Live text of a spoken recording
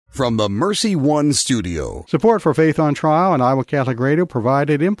from the Mercy One studio. Support for Faith on Trial and Iowa Catholic Radio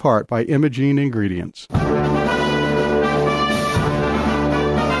provided in part by Imogene Ingredients.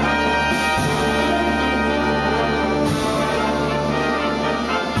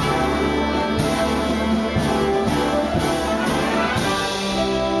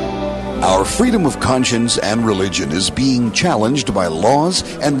 Our freedom of conscience and religion is being challenged by laws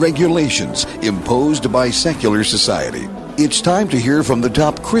and regulations imposed by secular society. It's time to hear from the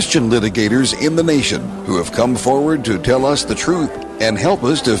top Christian litigators in the nation who have come forward to tell us the truth and help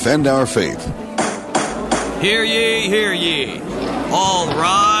us defend our faith. Hear ye, hear ye. All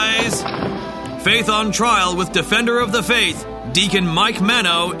rise. Faith on Trial with Defender of the Faith, Deacon Mike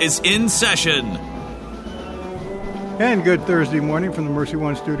Mano, is in session. And good Thursday morning from the Mercy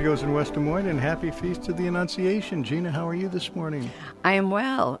One Studios in West Des Moines, and happy Feast of the Annunciation. Gina, how are you this morning? I am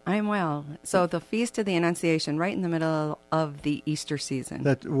well. So the Feast of the Annunciation, right in the middle of the Easter season.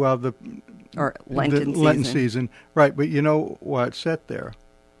 Or Lenten season. Right, but you know what's set there?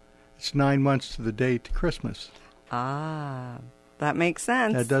 It's 9 months to the day to Christmas. Ah, that makes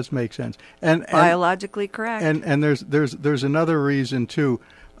sense. That does make sense. And biologically correct. And there's another reason, too.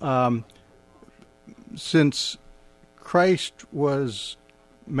 Since Christ was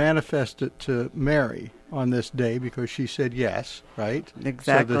manifested to Mary on this day because she said yes, right?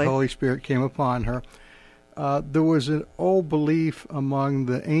 Exactly. So the Holy Spirit came upon her. There was an old belief among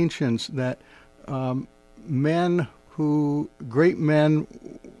the ancients that great men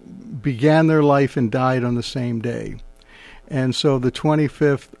began their life and died on the same day. And so the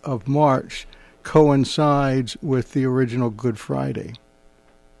 25th of March coincides with the original Good Friday.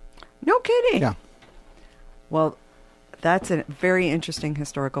 No kidding. Yeah. Well, that's a very interesting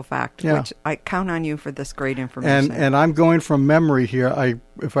historical fact, which I count on you for this great information. And I'm going from memory here.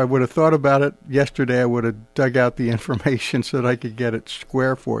 If I would have thought about it yesterday, I would have dug out the information so that I could get it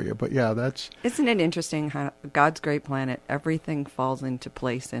square for you. But yeah, that's... Isn't it interesting how God's great planet, everything falls into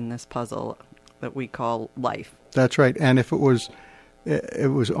place in this puzzle that we call life? That's right. And if it was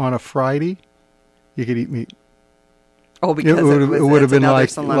on a Friday, you could eat meat. Oh, because it would have been like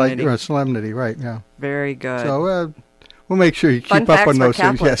solemnity. Solemnity, right? Yeah. Very good. So we'll make sure you Fun keep up on those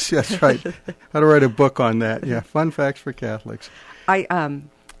Catholics. things. Yes, right. How to write a book on that? Yeah, fun facts for Catholics. Are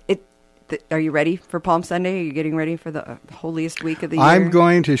you ready for Palm Sunday? Are you getting ready for the holiest week of the year? I'm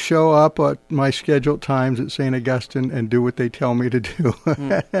going to show up at my scheduled times at St. Augustine and do what they tell me to do.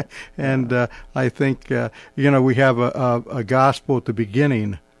 And I think we have a gospel at the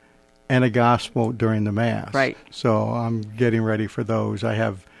beginning and a gospel during the Mass. Right. So I'm getting ready for those. I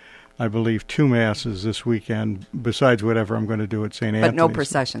have, I believe, 2 Masses this weekend, besides whatever I'm going to do at St. Anthony's. But no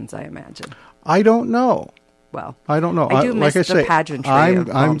processions, I imagine. I don't know. Well, I don't know. I do miss the pageantry of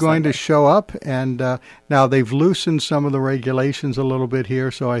Palm I'm going Sunday. to show up, and now they've loosened some of the regulations a little bit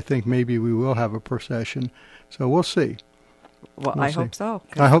here, so I think maybe we will have a procession. So we'll see. Well, I hope so.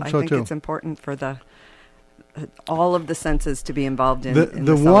 I hope so, I think too. it's important for all of the senses to be involved in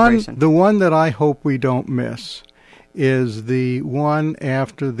the celebration. The one that I hope we don't miss is the one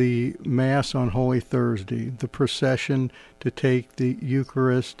after the Mass on Holy Thursday, the procession to take the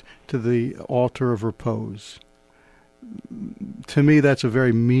Eucharist to the altar of repose. To me, that's a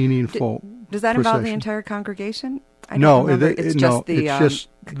very meaningful Does that procession. involve the entire congregation? No, it's just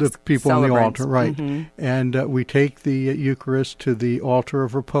the people on the altar, right? Mm-hmm. And we take the Eucharist to the altar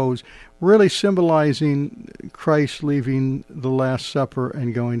of repose, really symbolizing Christ leaving the Last Supper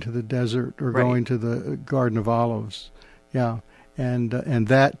and going to the desert or going to the Garden of Olives. Yeah, and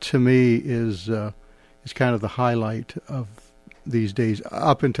that to me is kind of the highlight of these days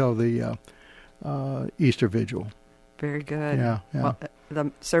up until the Easter Vigil. Very good. Yeah. Well,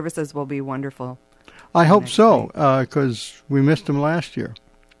 the services will be wonderful. I hope so, because we missed them last year.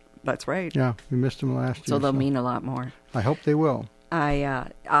 That's right. Yeah, we missed them last year. So they'll mean a lot more. I hope they will.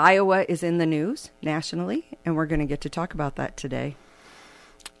 Iowa is in the news nationally, and we're going to get to talk about that today.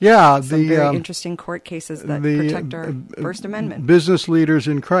 Yeah, Some very interesting court cases that protect our First Amendment. Business leaders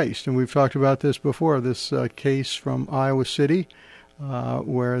in Christ, and we've talked about this before, this case from Iowa City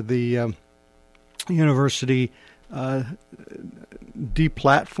where the university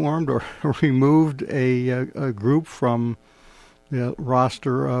deplatformed or removed a group from the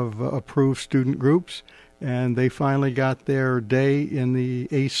roster of approved student groups, and they finally got their day in the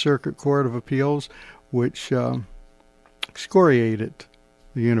 8th Circuit Court of Appeals, which excoriated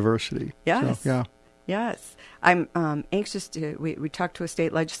the university. Yes. So, yeah. Yes. I'm anxious to... We talked to a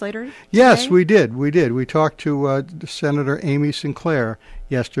state legislator today? Yes, we did. We talked to Senator Amy Sinclair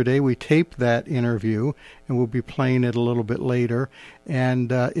yesterday. We taped that interview, and we'll be playing it a little bit later.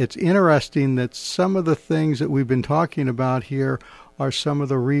 And it's interesting that some of the things that we've been talking about here are some of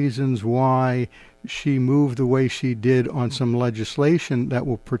the reasons why she moved the way she did on some legislation that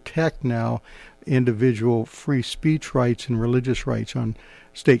will protect now individual free speech rights and religious rights on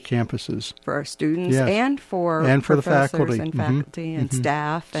state campuses. For our students, yes. and for the faculty. And faculty and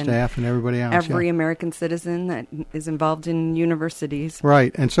staff. And staff and everybody else. Every American citizen that is involved in universities.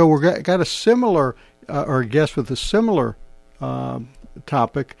 Right. And so we've got a similar, or a guest with a similar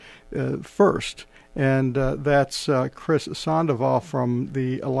topic first. And that's Chris Schandevel from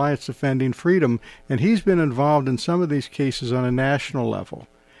the Alliance Defending Freedom. And he's been involved in some of these cases on a national level.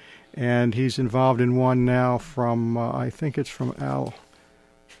 And he's involved in one now from, I think it's from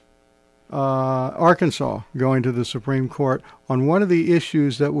Arkansas, going to the Supreme Court on one of the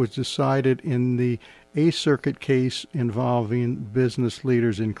issues that was decided in the Eighth Circuit case involving business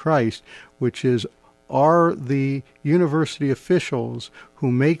leaders in Christ, which is, are the university officials who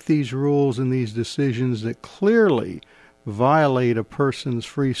make these rules and these decisions that clearly violate a person's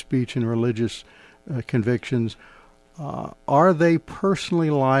free speech and religious convictions, are they personally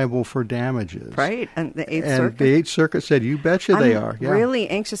liable for damages? Right. And the Eighth Circuit said, you betcha they are. I'm really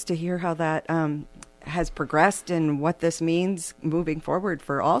anxious to hear how that has progressed and what this means moving forward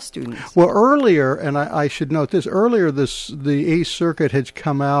for all students. Well, earlier, and I should note this, earlier the Eighth Circuit had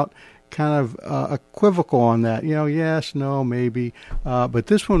come out kind of equivocal on that. Yes, no, maybe. But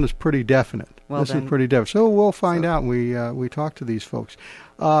this one is pretty definite. This is pretty definite. So we'll find out when we talk to these folks.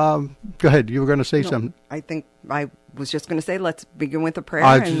 Go ahead. You were going to say something. I think I was just going to say, let's begin with a prayer.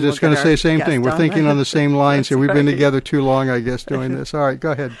 I was just going to say the same thing. We're thinking on the same lines here. We've been together too long, I guess, doing this. All right,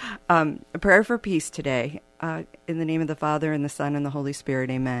 go ahead. A prayer for peace today. In the name of the Father, and the Son, and the Holy Spirit,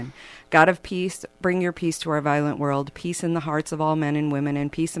 amen. God of peace, bring your peace to our violent world, peace in the hearts of all men and women,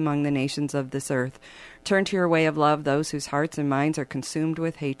 and peace among the nations of this earth. Turn to your way of love those whose hearts and minds are consumed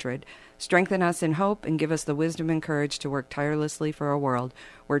with hatred. Strengthen us in hope, and give us the wisdom and courage to work tirelessly for a world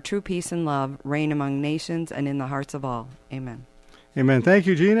where true peace and love reign among nations and in the hearts of all. Amen. Amen. Thank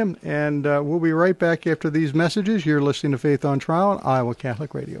you, Gina. And we'll be right back after these messages. You're listening to Faith on Trial on Iowa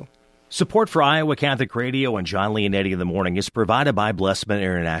Catholic Radio. Support for Iowa Catholic Radio and John Leonetti in the Morning is provided by Blessman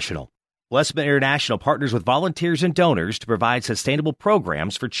International. Blessman International partners with volunteers and donors to provide sustainable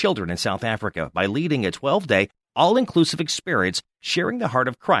programs for children in South Africa by leading a 12-day, all-inclusive experience sharing the heart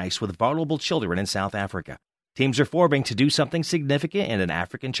of Christ with vulnerable children in South Africa. Teams are forming to do something significant in an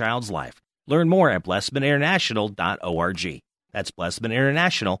African child's life. Learn more at blessmaninternational.org. That's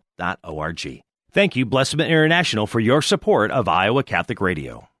blessmaninternational.org. Thank you, Blessman International, for your support of Iowa Catholic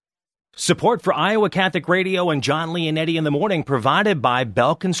Radio. Support for Iowa Catholic Radio and John Leonetti in the Morning provided by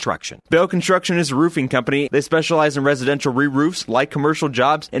Bell Construction. Bell Construction is a roofing company. They specialize in residential re-roofs, like commercial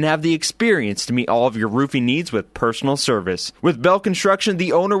jobs, and have the experience to meet all of your roofing needs with personal service. With Bell Construction,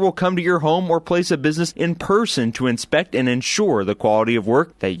 the owner will come to your home or place of business in person to inspect and ensure the quality of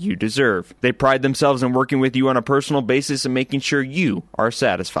work that you deserve. They pride themselves in working with you on a personal basis and making sure you are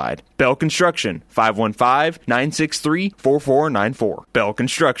satisfied. Bell Construction, 515-963-4494. Bell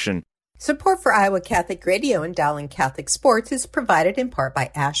Construction. Support for Iowa Catholic Radio and Dowling Catholic Sports is provided in part by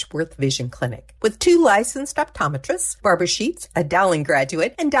Ashworth Vision Clinic. With 2 licensed optometrists, Barbara Sheets, a Dowling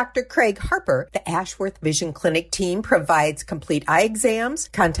graduate, and Dr. Craig Harper, the Ashworth Vision Clinic team provides complete eye exams,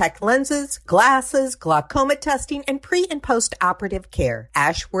 contact lenses, glasses, glaucoma testing, and pre- and post-operative care.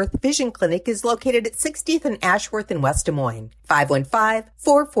 Ashworth Vision Clinic is located at 60th and Ashworth in West Des Moines.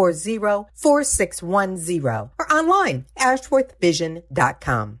 515-440-4610 or online,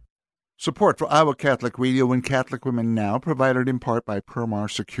 ashworthvision.com. Support for Iowa Catholic Radio and Catholic Women Now provided in part by Permar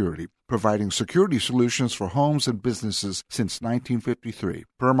Security, providing security solutions for homes and businesses since 1953.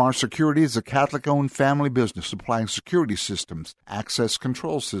 Permar Security is a Catholic-owned family business supplying security systems, access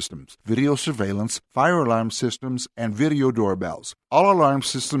control systems, video surveillance, fire alarm systems, and video doorbells. All alarm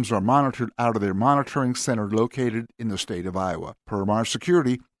systems are monitored out of their monitoring center located in the state of Iowa. Permar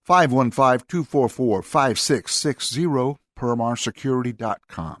Security, 515-244-5660,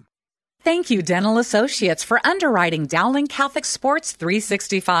 permarsecurity.com. Thank you, Dental Associates, for underwriting Dowling Catholic Sports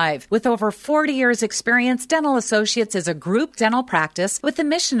 365. With over 40 years' experience, Dental Associates is a group dental practice with the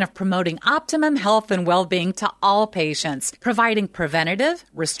mission of promoting optimum health and well-being to all patients, providing preventative,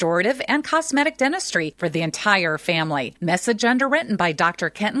 restorative, and cosmetic dentistry for the entire family. Message underwritten by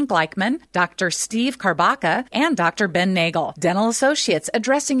Dr. Kenton Gleichman, Dr. Steve Karbaka, and Dr. Ben Nagel. Dental Associates,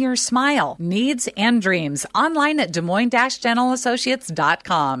 addressing your smile, needs, and dreams. Online at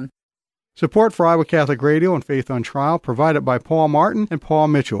DesMoines-DentalAssociates.com. Support for Iowa Catholic Radio and Faith on Trial provided by Paul Martin and Paul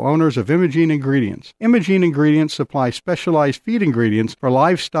Mitchell, owners of Imogene Ingredients. Imogene Ingredients supply specialized feed ingredients for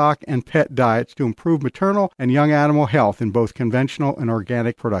livestock and pet diets to improve maternal and young animal health in both conventional and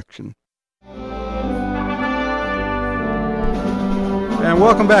organic production. And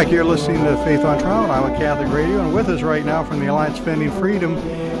welcome back. You're listening to Faith on Trial on Iowa Catholic Radio. And with us right now from the Alliance Defending Freedom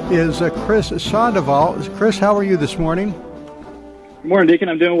is Chris Schandevel. Chris, how are you this morning? Good morning, Deacon.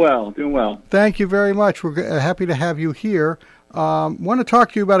 I'm doing well. Thank you very much. We're happy to have you here. Want to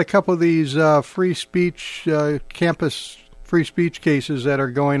talk to you about a couple of these free speech, campus free speech cases that are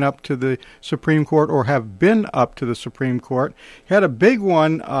going up to the Supreme Court or have been up to the Supreme Court. Had a big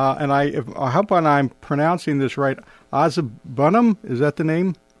one, and I hope I'm pronouncing this right. Uzuegbunam, is that the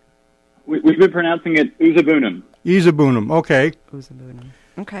name? We've been pronouncing it Uzuegbunam. Uzuegbunam, okay. Uzuegbunam,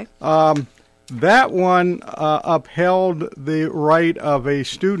 okay. That one upheld the right of a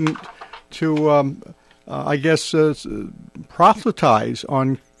student to, proselytize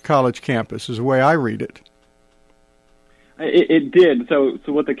on college campus, is the way I read it. It did. So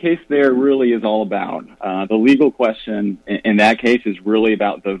what the case there really is all about, the legal question in that case is really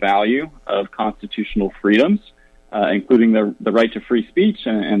about the value of constitutional freedoms, including the right to free speech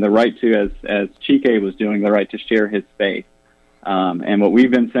and the right to, as Chike was doing, the right to share his faith. And what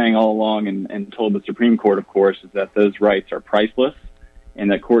we've been saying all along and told the Supreme Court, of course, is that those rights are priceless and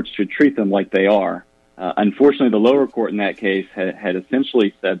that courts should treat them like they are. Unfortunately, the lower court in that case had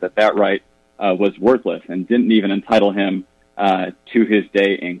essentially said that right was worthless and didn't even entitle him to his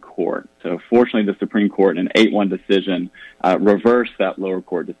day in court. So fortunately, the Supreme Court in an 8-1 decision reversed that lower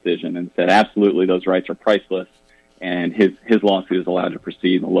court decision and said absolutely those rights are priceless and his lawsuit is allowed to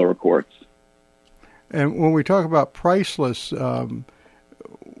proceed in the lower courts. And when we talk about priceless,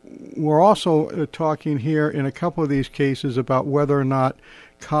 we're also talking here in a couple of these cases about whether or not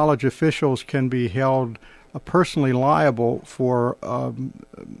college officials can be held personally liable for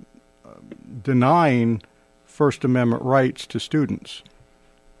denying First Amendment rights to students.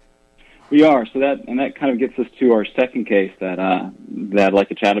 We are. So that kind of gets us to our second case that I'd like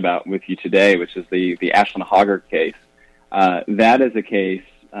to chat about with you today, which is the Ashland Hoggart case. That is a case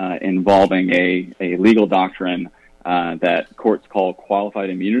involving a legal doctrine that courts call qualified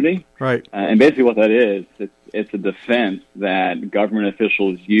immunity. Right. And basically what that is, it's a defense that government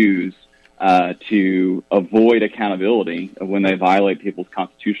officials use to avoid accountability when they violate people's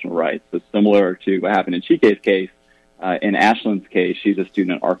constitutional rights. So similar to what happened in Chike's case, in Ashland's case, she's a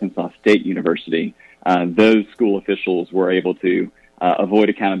student at Arkansas State University. Those school officials were able to avoid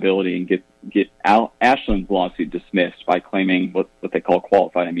accountability and get Ashland's lawsuit dismissed by claiming what they call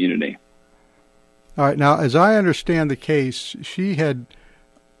qualified immunity. All right. Now, as I understand the case, she had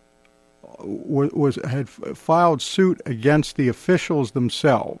filed suit against the officials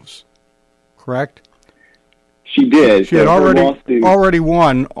themselves. Correct? She did. She had already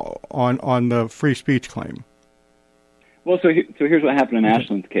won on the free speech claim. Well, so here's what happened in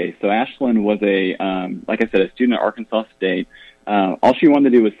Ashland's case. So Ashland was like I said, a student at Arkansas State. All she wanted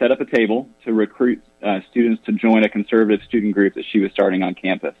to do was set up a table to recruit students to join a conservative student group that she was starting on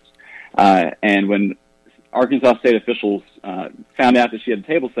campus. And when Arkansas State officials found out that she had a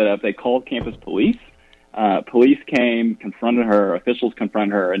table set up, they called campus police. Police came, confronted her, officials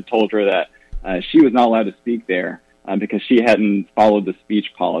confronted her, and told her that she was not allowed to speak there because she hadn't followed the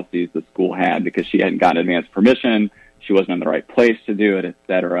speech policies the school had, because she hadn't gotten advance permission, she wasn't in the right place to do it,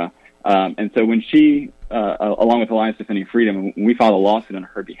 etc. And so when she, along with Alliance Defending Freedom, when we filed a lawsuit on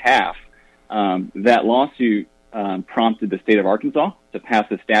her behalf, that lawsuit prompted the state of Arkansas to pass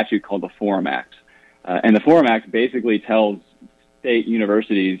a statute called the Forum Act. And the Forum Act basically tells state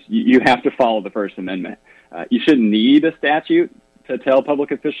universities you have to follow the First Amendment. You shouldn't need a statute to tell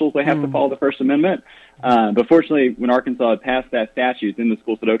public officials they have to follow the First Amendment. But fortunately, when Arkansas had passed that statute, then the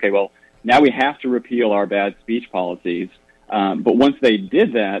school said, okay, well, now we have to repeal our bad speech policies. But once they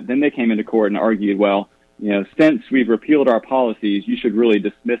did that, then they came into court and argued, well, since we've repealed our policies, you should really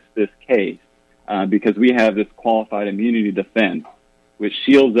dismiss this case because we have this qualified immunity defense, which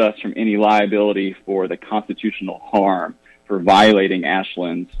shields us from any liability for the constitutional harm for violating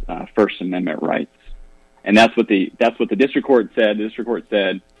Ashland's First Amendment rights. And that's what the district court said. The district court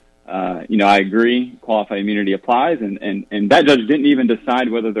said, I agree, qualified immunity applies, and that judge didn't even decide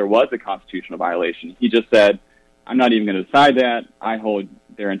whether there was a constitutional violation. He just said, I'm not even going to decide that. I hold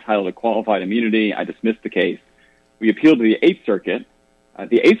they're entitled to qualified immunity. I dismissed the case. We appealed to the Eighth Circuit.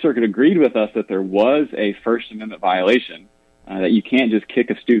 The Eighth Circuit agreed with us that there was a First Amendment violation, that you can't just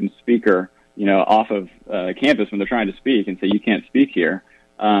kick a student speaker, off of campus when they're trying to speak and say you can't speak here.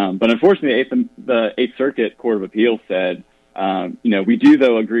 But unfortunately, the Eighth Circuit Court of Appeals said, we do,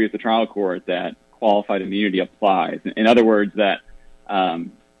 though, agree with the trial court that qualified immunity applies. In other words, that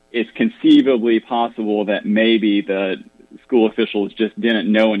it's conceivably possible that maybe the school officials just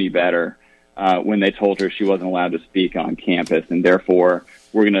didn't know any better when they told her she wasn't allowed to speak on campus, and therefore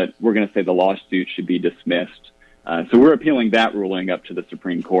we're gonna say the lawsuit should be dismissed. So we're appealing that ruling up to the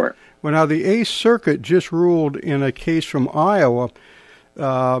Supreme Court. Well, now the Eighth Circuit just ruled in a case from Iowa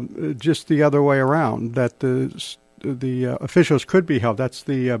just the other way around, that the officials could be held. That's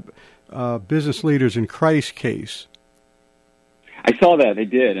the Business Leaders in Christ case. I saw that they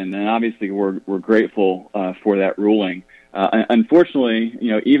did, and obviously we're grateful for that ruling. Unfortunately,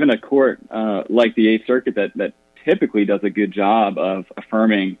 even a court like the Eighth Circuit that typically does a good job of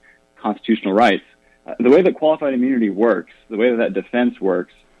affirming constitutional rights, the way that qualified immunity works, the way that defense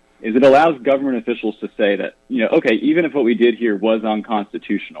works, is it allows government officials to say that, okay, even if what we did here was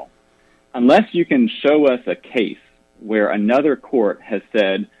unconstitutional, unless you can show us a case where another court has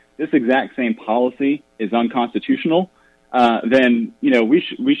said this exact same policy is unconstitutional, then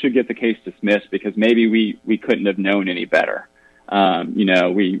we should get the case dismissed because maybe we couldn't have known any better.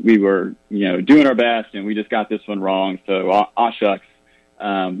 We were doing our best and we just got this one wrong. So shucks,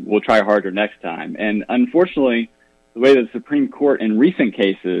 we'll try harder next time. And unfortunately, the way that the Supreme Court in recent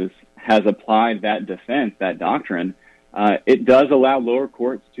cases has applied that defense, that doctrine, it does allow lower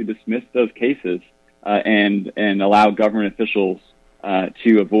courts to dismiss those cases and allow government officials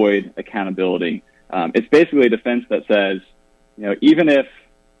to avoid accountability. It's basically a defense that says, even if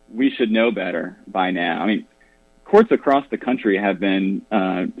we should know better by now, courts across the country have been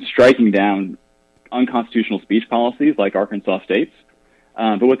striking down unconstitutional speech policies like Arkansas State's.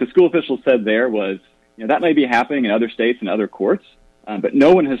 But what the school officials said there was, that may be happening in other states and other courts, but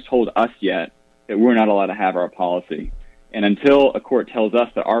no one has told us yet that we're not allowed to have our policy. And until a court tells us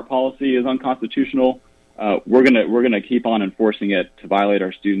that our policy is unconstitutional, we're gonna keep on enforcing it to violate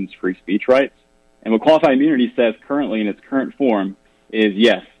our students' free speech rights. And what qualified immunity says currently in its current form is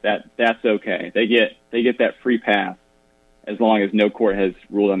yes, that's okay. They get that free pass as long as no court has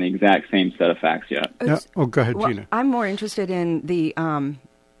ruled on the exact same set of facts yet. Go ahead, Gina. I'm more interested in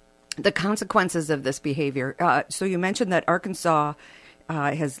the consequences of this behavior. So you mentioned that Arkansas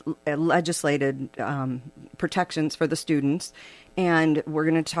has legislated protections for the students, and we're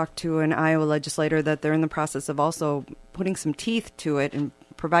going to talk to an Iowa legislator that they're in the process of also putting some teeth to it and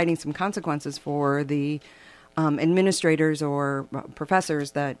providing some consequences for the administrators or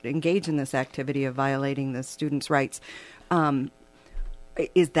professors that engage in this activity of violating the students' rights.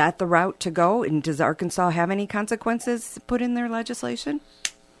 Is that the route to go? And does Arkansas have any consequences put in their legislation?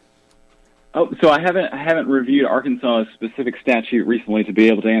 Oh, so I haven't reviewed Arkansas's specific statute recently to be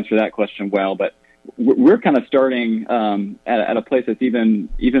able to answer that question well, but we're kind of starting at a place that's even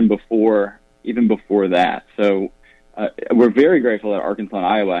before that. So we're very grateful that Arkansas and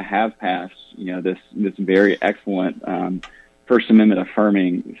Iowa have passed this very excellent First Amendment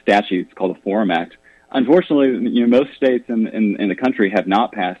affirming statute called the Forum Act. Unfortunately, most states in the country have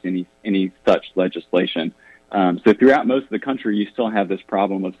not passed any such legislation. So throughout most of the country, you still have this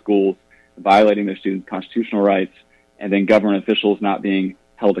problem of schools violating their students' constitutional rights and then government officials not being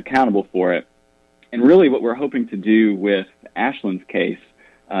held accountable for it. And really what we're hoping to do with Ashland's case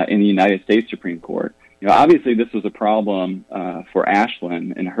in the United States Supreme Court, obviously this was a problem for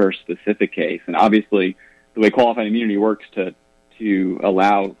Ashland in her specific case. And obviously the way qualified immunity works to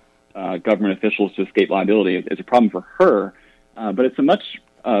allow government officials to escape liability is a problem for her, but it's a much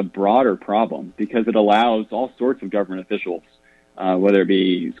broader problem because it allows all sorts of government officials, whether it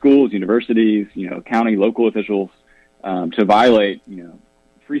be schools, universities, county, local officials, to violate,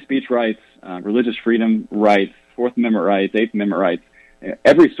 free speech rights, religious freedom rights, Fourth Amendment rights, Eighth Amendment rights,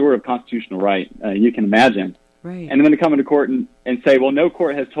 every sort of constitutional right you can imagine. Right. And then to come into court and say, well, no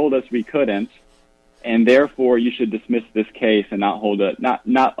court has told us we couldn't, and therefore you should dismiss this case and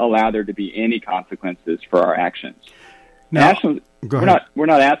not allow there to be any consequences for our actions. Now, Ashland, we're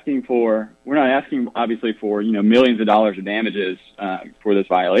not asking obviously for millions of dollars of damages for this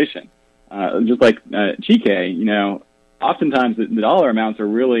violation. Just like Chike, oftentimes the dollar amounts are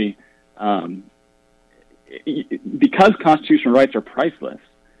really because constitutional rights are priceless.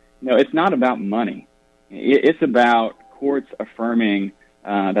 It's not about money. It's about courts affirming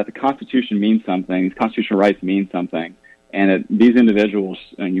that the Constitution means something, constitutional rights mean something, and that these individuals,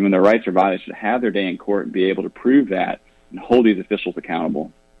 when their rights are violated, should have their day in court and be able to prove that and hold these officials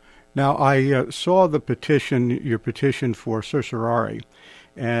accountable. Now, I saw your petition for certiorari,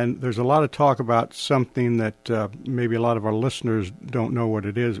 and there's a lot of talk about something that maybe a lot of our listeners don't know what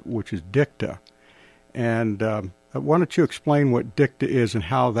it is, which is dicta. And why don't you explain what dicta is and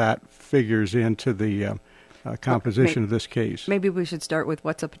how that figures into the composition of this case? Maybe we should start with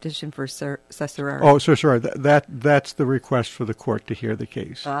what's a petition for certiorari. Oh, certiorari. That's the request for the court to hear the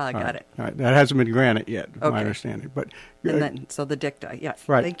case. I got it. All right. That hasn't been granted yet, okay. My understanding. But and then, so the dicta, yes.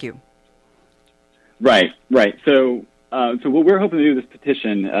 Right. Thank you. Right. So So what we're hoping to do with this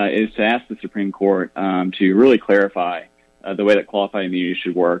petition is to ask the Supreme Court to really clarify the way that qualified immunity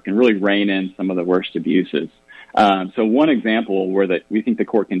should work and really rein in some of the worst abuses. So one example where that we think the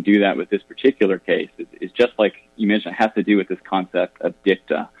court can do that with this particular case is just like you mentioned, it has to do with this concept of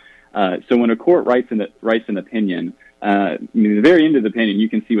dicta. So when a court writes an opinion, at the very end of the opinion, you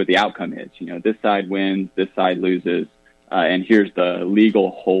can see what the outcome is. This side wins, this side loses, and here's the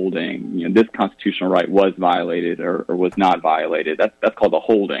legal holding. This constitutional right was violated or was not violated. That's called a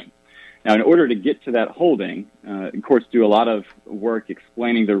holding. Now, in order to get to that holding, courts do a lot of work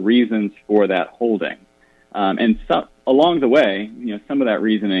explaining the reasons for that holding. And so, along the way, some of that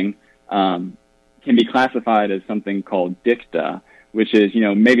reasoning can be classified as something called dicta, which is,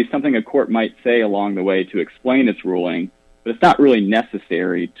 maybe something a court might say along the way to explain its ruling, but it's not really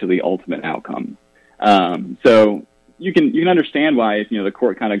necessary to the ultimate outcome. So you can understand why if, the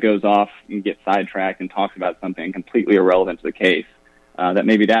court kind of goes off and gets sidetracked and talks about something completely irrelevant to the case, that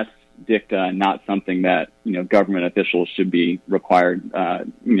maybe that's dicta and not something that, government officials should be required,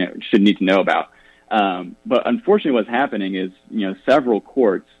 should need to know about. But unfortunately what's happening is, several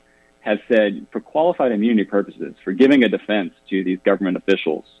courts have said for qualified immunity purposes, for giving a defense to these government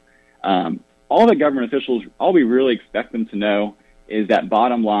officials, all we really expect them to know is that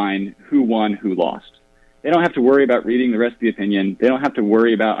bottom line, who won, who lost. They don't have to worry about reading the rest of the opinion. They don't have to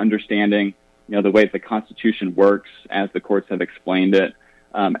worry about understanding, the way the Constitution works as the courts have explained it.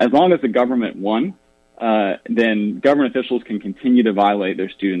 As long as the government won, then government officials can continue to violate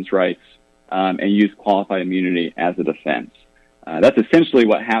their students' rights and use qualified immunity as a defense. That's essentially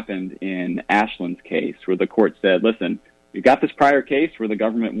what happened in Ashland's case, where the court said, listen, you've got this prior case where the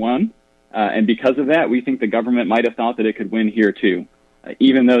government won, and because of that, we think the government might have thought that it could win here too,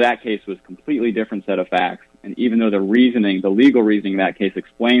 even though that case was a completely different set of facts, and even though the legal reasoning in that case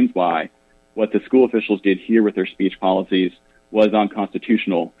explains why what the school officials did here with their speech policies was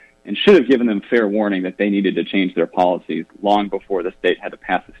unconstitutional and should have given them fair warning that they needed to change their policies long before the state had to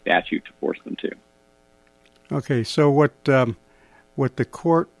pass a statute to force them to. Okay, so what the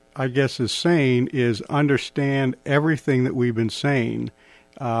court, I guess, is saying is understand everything that we've been saying,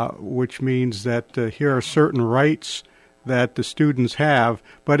 which means that here are certain rights that the students have.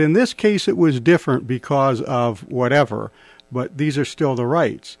 But in this case, it was different because of whatever, but these are still the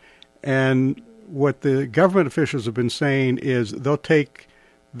rights. And what the government officials have been saying is they'll take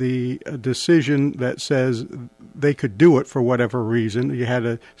the decision that says they could do it for whatever reason. You had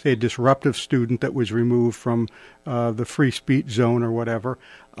a disruptive student that was removed from the free speech zone or whatever,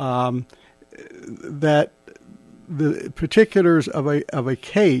 that the particulars of a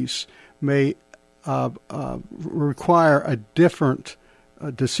case may require a different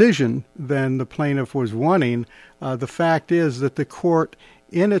decision than the plaintiff was wanting. The fact is that the court,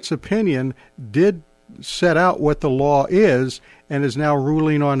 in its opinion, did set out what the law is and is now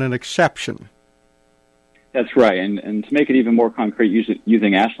ruling on an exception. That's right. And to make it even more concrete,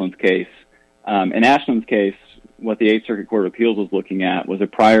 using Ashland's case, in Ashland's case, what the Eighth Circuit Court of Appeals was looking at was a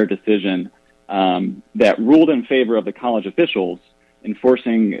prior decision that ruled in favor of the college officials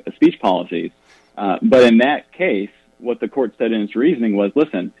enforcing speech policies. But in that case, what the court said in its reasoning was,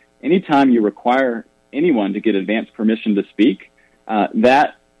 listen, anytime you require anyone to get advance permission to speak,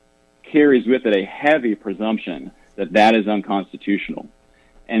 that carries with it a heavy presumption that is unconstitutional.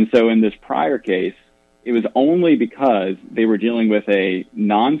 And so in this prior case, it was only because they were dealing with a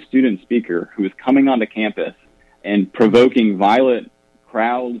non-student speaker who was coming onto campus and provoking violent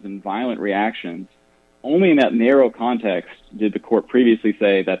crowds and violent reactions. Only in that narrow context did the court previously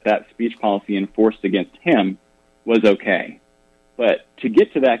say that speech policy enforced against him was okay. But to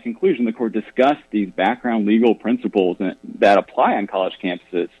get to that conclusion, the court discussed these background legal principles that apply on college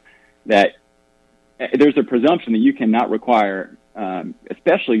campuses, that there's a presumption that you cannot require,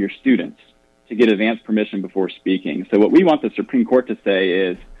 especially your students, to get advance permission before speaking. So what we want the Supreme Court to say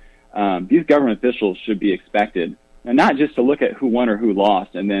is these government officials should be expected, and not just to look at who won or who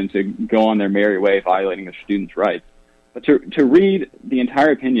lost and then to go on their merry way violating their students' rights, but to read the entire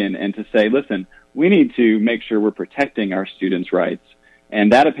opinion and to say, listen, we need to make sure we're protecting our students' rights.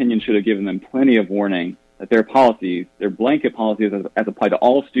 And that opinion should have given them plenty of warning that their policies, their blanket policies as applied to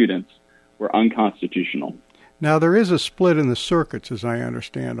all students, were unconstitutional. Now, there is a split in the circuits, as I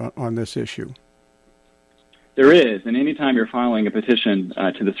understand, on this issue. There is, and anytime you're filing a petition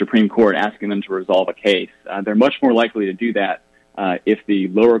to the Supreme Court asking them to resolve a case, they're much more likely to do that if the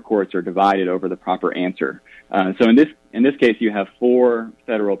lower courts are divided over the proper answer. So in this case, you have 4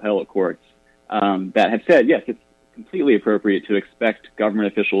 federal appellate courts that have said, yes, it's completely appropriate to expect government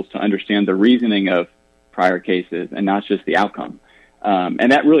officials to understand the reasoning of prior cases and not just the outcome.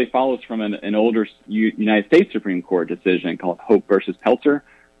 And that really follows from an older United States Supreme Court decision called Hope versus Pelzer,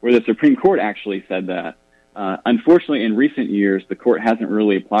 where the Supreme Court actually said that. Unfortunately, in recent years, the court hasn't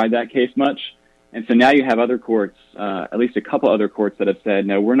really applied that case much. And so now you have other courts, at least a couple other courts that have said,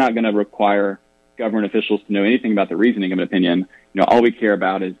 no, we're not going to require government officials to know anything about the reasoning of an opinion. All we care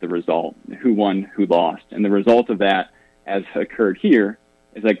about is the result, who won, who lost. And the result of that, as occurred here,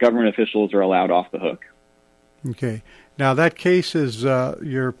 is that government officials are allowed off the hook. Okay. Now, that case is,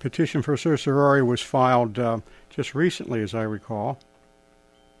 your petition for certiorari was filed just recently, as I recall.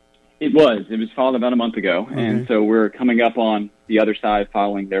 It was filed about a month ago, and so we're coming up on the other side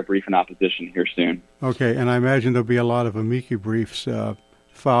filing their brief in opposition here soon. Okay, and I imagine there'll be a lot of amici briefs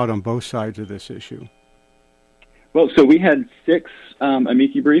filed on both sides of this issue. Well, so we had 6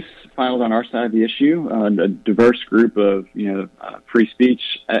 amici briefs filed on our side of the issue, a diverse group of free speech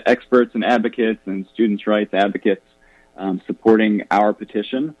experts and advocates and students' rights advocates supporting our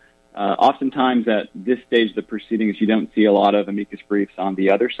petition. Oftentimes at this stage of the proceedings, you don't see a lot of amicus briefs on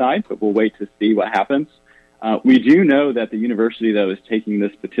the other side, but we'll wait to see what happens. We do know that the university, though, is taking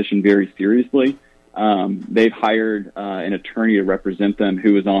this petition very seriously. They've hired an attorney to represent them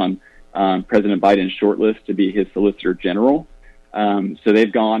who was on President Biden's shortlist to be his Solicitor General. So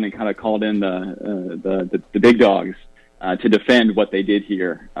they've gone and kind of called in the big dogs to defend what they did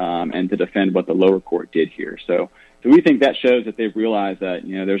here and to defend what the lower court did here. So we think that shows that they've realized that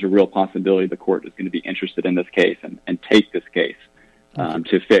there's a real possibility the court is going to be interested in this case and take this case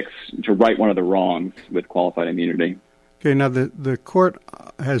to right one of the wrongs with qualified immunity. Okay, now the court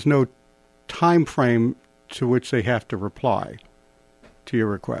has no time frame to which they have to reply to your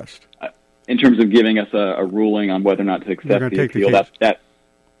request. In terms of giving us a ruling on whether or not to accept the appeal,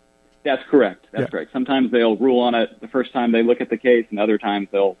 that's correct. That's correct. Sometimes they'll rule on it the first time they look at the case, and other times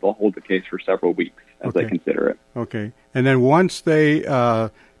they'll hold the case for several weeks as they consider it. Okay. And then once they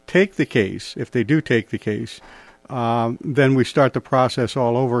take the case, if they do take the case, then we start the process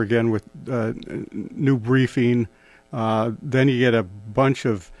all over again with new briefing. Then you get a bunch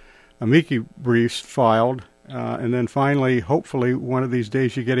of amici briefs filed, and then finally, hopefully, one of these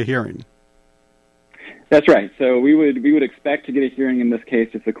days you get a hearing. That's right. So we would expect to get a hearing in this case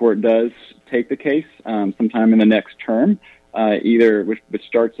if the court does take the case sometime in the next term, which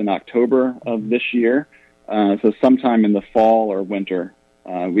starts in October of this year. So sometime in the fall or winter,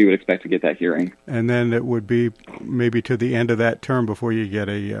 we would expect to get that hearing. And then it would be maybe to the end of that term before you get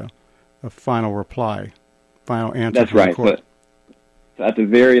a final reply, final answer. That's from right. the court. So at the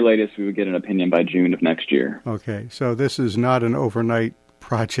very latest, we would get an opinion by June of next year. Okay. So this is not an overnight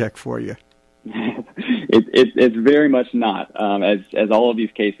project for you. It's very much not, as all of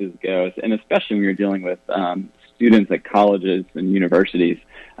these cases go, and especially when you're dealing with students at colleges and universities.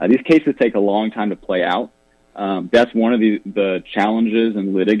 These cases take a long time to play out. That's one of the challenges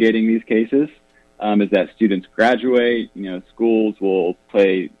in litigating these cases, is that students graduate, schools will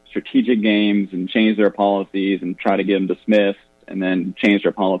play strategic games and change their policies and try to get them dismissed and then change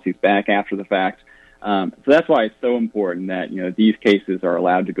their policies back after the fact. So that's why it's so important that, these cases are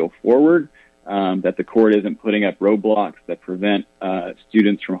allowed to go forward, that the court isn't putting up roadblocks that prevent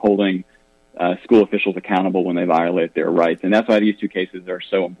students from holding school officials accountable when they violate their rights. And that's why these two cases are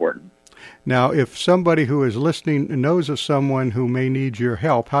so important. Now, if somebody who is listening knows of someone who may need your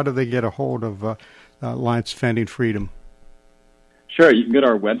help, how do they get a hold of Alliance Defending Freedom? Sure. You can go to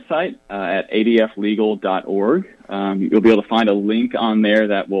our website at adflegal.org. You'll be able to find a link on there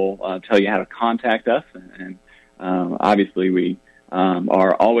that will tell you how to contact us. And obviously, we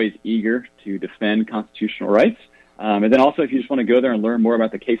are always eager to defend constitutional rights. And then also, if you just want to go there and learn more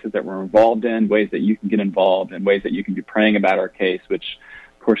about the cases that we're involved in, ways that you can get involved, and ways that you can be praying about our case, which,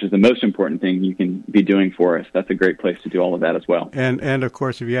 of course, is the most important thing you can be doing for us. That's a great place to do all of that as well. And of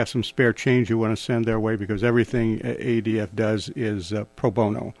course, if you have some spare change you want to send their way, because everything ADF does is pro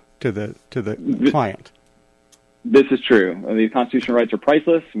bono to the client. This is true. These constitutional rights are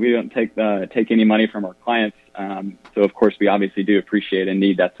priceless. We don't take any money from our clients. So, of course, we obviously do appreciate and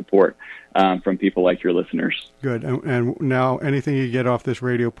need that support from people like your listeners. Good. And now, anything you get off this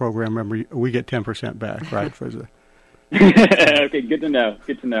radio program, remember, we get 10% back, right? For the Okay, good to know.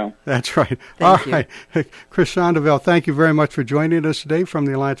 Good to know. That's right. All right. Chris Schandevel, thank you very much for joining us today from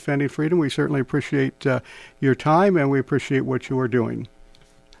the Alliance Defending Freedom. We certainly appreciate your time, and we appreciate what you are doing.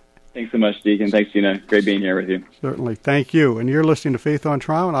 Thanks so much, Deacon. Thanks, Gina. Great being here with you. Certainly. Thank you. And you're listening to Faith on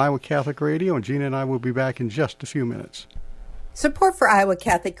Trial on Iowa Catholic Radio, and Gina and I will be back in just a few minutes. Support for Iowa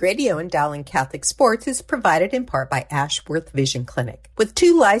Catholic Radio and Dowling Catholic Sports is provided in part by Ashworth Vision Clinic. With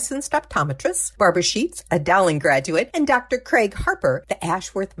 2 licensed optometrists, Barbara Sheets, a Dowling graduate, and Dr. Craig Harper, the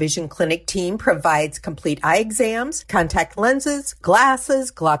Ashworth Vision Clinic team provides complete eye exams, contact lenses,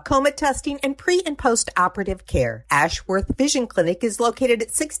 glasses, glaucoma testing, and pre- and post-operative care. Ashworth Vision Clinic is located at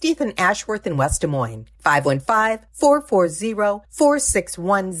 60th and Ashworth in West Des Moines.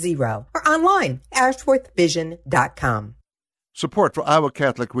 515-440-4610 or online, ashworthvision.com. Support for Iowa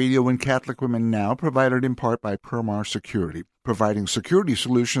Catholic Radio and Catholic Women Now provided in part by Permar Security, providing security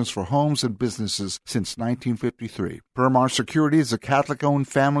solutions for homes and businesses since 1953. Permar Security is a Catholic-owned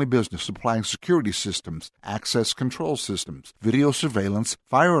family business supplying security systems, access control systems, video surveillance,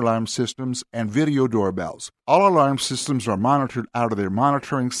 fire alarm systems, and video doorbells. All alarm systems are monitored out of their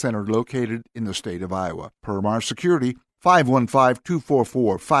monitoring center located in the state of Iowa. Permar Security,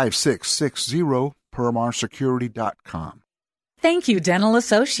 515-244-5660, permarsecurity.com. Thank you, Dental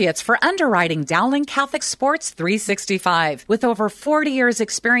Associates, for underwriting Dowling Catholic Sports 365. With over 40 years'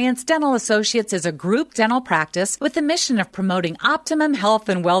 experience, Dental Associates is a group dental practice with the mission of promoting optimum health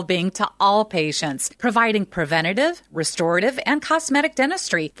and well-being to all patients, providing preventative, restorative, and cosmetic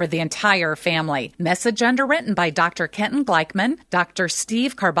dentistry for the entire family. Message underwritten by Dr. Kenton Gleichman, Dr.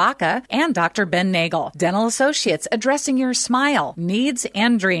 Steve Karbaka, and Dr. Ben Nagel. Dental Associates, addressing your smile, needs,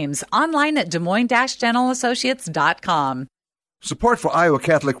 and dreams. Online at DesMoines-DentalAssociates.com. Support for Iowa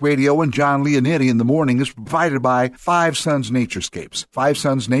Catholic Radio and John Leonetti in the morning is provided by Five Sons Naturescapes. Five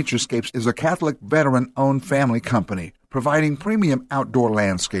Sons Naturescapes is a Catholic veteran-owned family company providing premium outdoor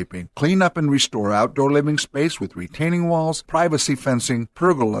landscaping, clean up and restore outdoor living space with retaining walls, privacy fencing,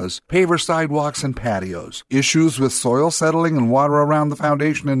 pergolas, paver sidewalks, and patios. Issues with soil settling and water around the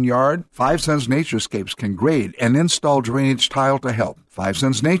foundation and yard? Five Sons Naturescapes can grade and install drainage tile to help. Five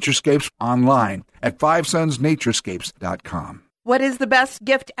Sons Naturescapes online at fivesonsnaturescapes.com. What is the best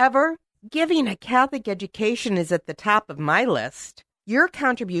gift ever? Giving a Catholic education is at the top of my list. Your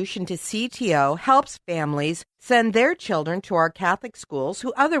contribution to CTO helps families send their children to our Catholic schools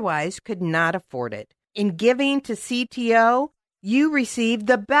who otherwise could not afford it. In giving to CTO, you receive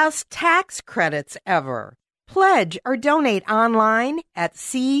the best tax credits ever. Pledge or donate online at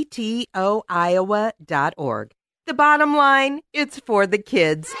ctoiowa.org. The bottom line, it's for the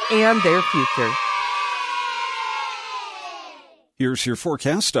kids and their future. Here's your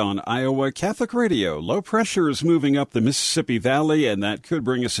forecast on Iowa Catholic Radio. Low pressure is moving up the Mississippi Valley, and that could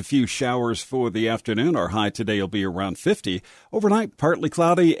bring us a few showers for the afternoon. Our high today will be around 50. Overnight, partly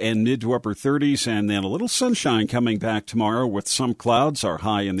cloudy and mid to upper 30s, and then a little sunshine coming back tomorrow with some clouds. Our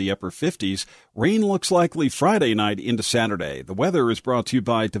high in the upper 50s. Rain looks likely Friday night into Saturday. The weather is brought to you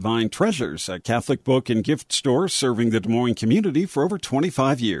by Divine Treasures, a Catholic book and gift store serving the Des Moines community for over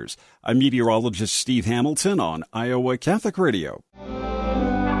 25 years. I'm meteorologist Steve Hamilton on Iowa Catholic Radio.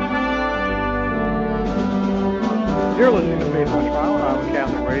 You're listening to Faith on Trial on Iowa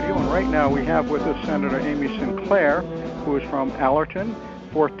Catholic Radio, and right now we have with us Senator Amy Sinclair, who is from Allerton,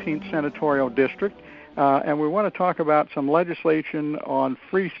 14th Senatorial District, and we want to talk about some legislation on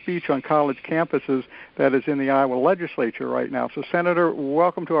free speech on college campuses that is in the Iowa legislature right now. So, Senator,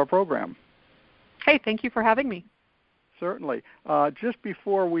 welcome to our program. Hey, thank you for having me. Certainly. Just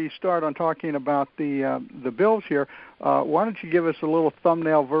before we start on talking about the bills here, why don't you give us a little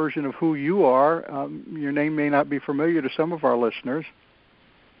thumbnail version of who you are? Your name may not be familiar to some of our listeners.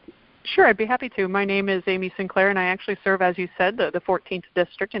 Sure, I'd be happy to. My name is Amy Sinclair, and I actually serve, as you said, the 14th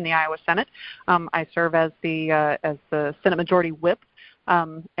District in the Iowa Senate. I serve as the Senate Majority Whip.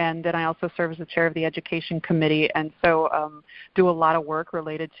 And then I also serve as the chair of the Education Committee, and so do a lot of work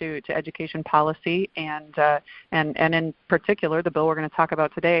related to education policy, and in particular, the bill we're going to talk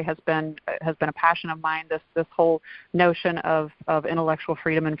about today has been a passion of mine. This whole notion of intellectual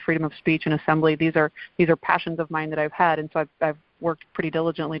freedom and freedom of speech and assembly. These are passions of mine that I've had, and so I've worked pretty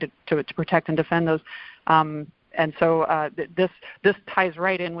diligently to protect and defend those. And so this ties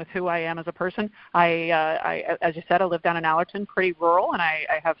right in with who I am as a person. I as you said, I live down in Allerton, pretty rural, and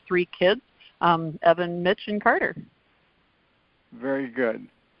I have 3 kids, Evan, Mitch, and Carter. Very good.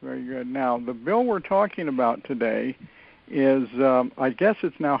 Very good. Now, the bill we're talking about today is, I guess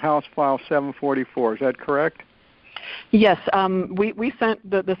it's now House File 744. Is that correct? Yes. We sent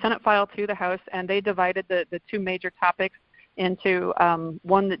the Senate file to the House, and they divided the 2 major topics into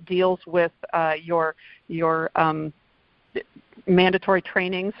one that deals with your mandatory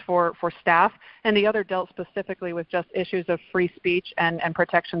trainings for staff, and the other dealt specifically with just issues of free speech and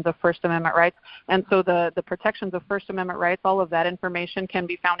protections of First Amendment rights. And so the protections of First Amendment rights, all of that information can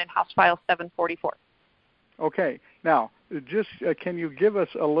be found in House File 744. Okay. Now, just can you give us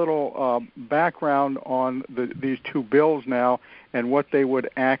a little background on these two bills now and what they would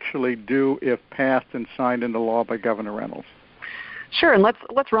actually do if passed and signed into law by Governor Reynolds? Sure, and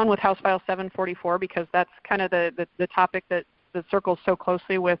let's run with House File 744 because that's kind of the topic that circles so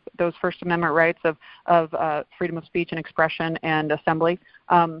closely with those First Amendment rights of freedom of speech and expression and assembly.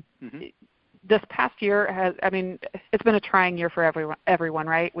 This past year it's been a trying year for everyone,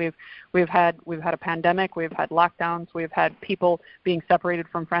 right? We've had a pandemic, we've had lockdowns, we've had people being separated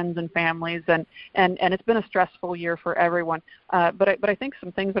from friends and families, and it's been a stressful year for everyone. But I think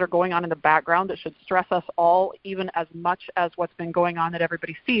some things that are going on in the background that should stress us all, even as much as what's been going on that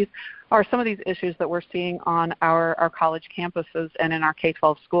everybody sees, are some of these issues that we're seeing on our college campuses and in our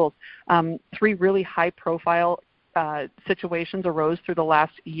K-12 schools. 3 really high-profile situations arose through the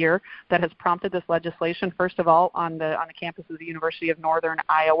last year that has prompted this legislation. First of all, on the campus of the University of Northern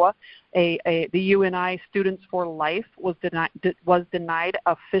Iowa, the UNI Students for Life was denied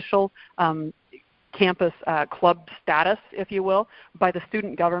official campus club status, if you will, by the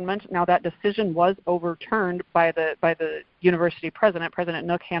student government. Now that decision was overturned by the university president. President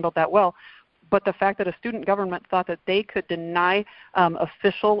Nook handled that well. But the fact that a student government thought that they could deny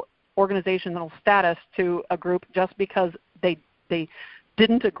official organizational status to a group just because they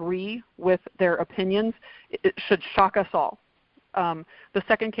didn't agree with their opinions, it should shock us all. The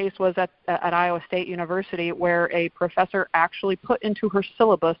second case was at Iowa State University, where a professor actually put into her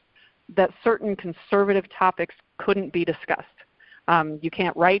syllabus that certain conservative topics couldn't be discussed. You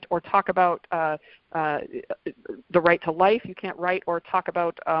can't write or talk about the right to life. You can't write or talk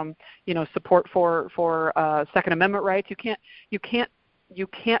about support for Second Amendment rights. You can't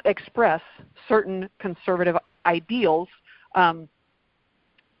express certain conservative ideals,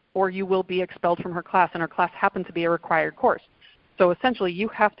 or you will be expelled from her class, and her class happened to be a required course. So essentially, you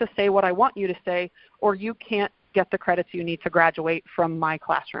have to say what I want you to say, or you can't get the credits you need to graduate from my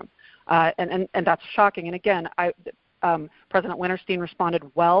classroom. And that's shocking. And again, President Winterstein responded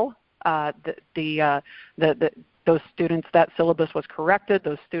well. Those students, that syllabus was corrected.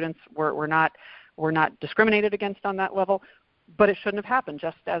 Those students were not discriminated against on that level. But it shouldn't have happened,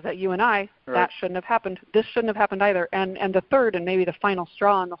 just as at UNI, right. That shouldn't have happened. This shouldn't have happened either. And the third, and maybe the final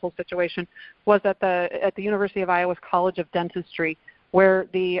straw in the whole situation, was at the University of Iowa's College of Dentistry, where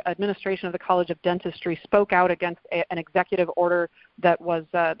the administration of the College of Dentistry spoke out against an executive order that was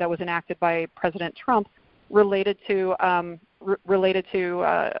enacted by President Trump related to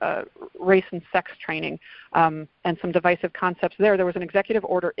race and sex training and some divisive concepts there. There was an executive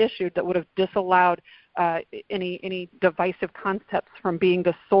order issued that would have disallowed any divisive concepts from being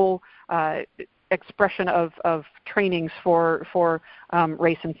the sole expression of trainings for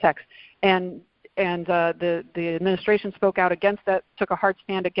race and sex. And the administration spoke out against that, took a hard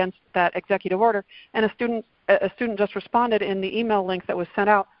stand against that executive order, and a student just responded in the email link that was sent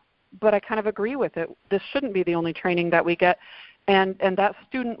out, but I kind of agree with it. This shouldn't be the only training that we get. And that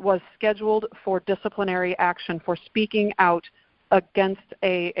student was scheduled for disciplinary action for speaking out against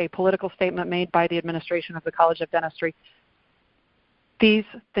a political statement made by the administration of the College of Dentistry. These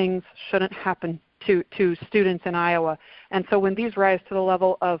things shouldn't happen to students in Iowa. And so when these rise to the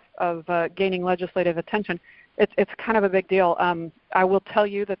level of gaining legislative attention, it's kind of a big deal. I will tell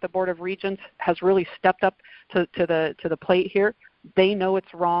you that the Board of Regents has really stepped up to the plate here. They know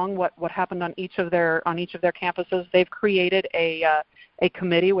it's wrong what happened on each of their campuses. They've created a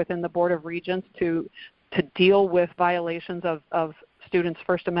committee within the Board of Regents to deal with violations of students'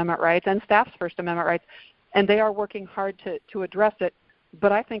 First Amendment rights and staff's First Amendment rights, and they are working hard to address it.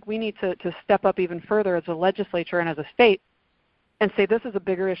 But I think we need to step up even further as a legislature and as a state and say this is a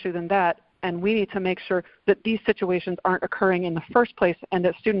bigger issue than that, and we need to make sure that these situations aren't occurring in the first place and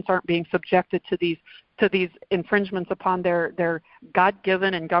that students aren't being subjected to these infringements upon their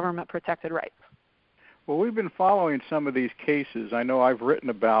God-given and government-protected rights. Well, we've been following some of these cases. I know I've written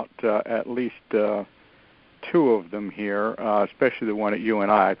about at least 2 of them here, especially the one at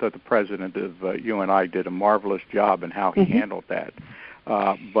UNI. I thought the president of UNI did a marvelous job in how he handled that.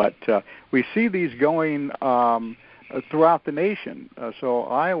 But we see these going throughout the nation. So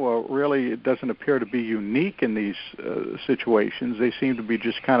Iowa really doesn't appear to be unique in these situations. They seem to be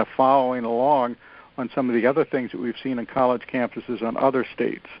just kind of following along on some of the other things that we've seen in college campuses on other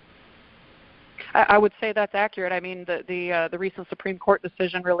states. I would say that's accurate. I mean, the recent Supreme Court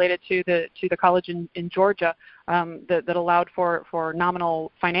decision related to the college in Georgia that allowed for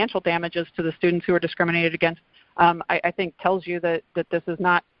nominal financial damages to the students who were discriminated against, I think tells you that this is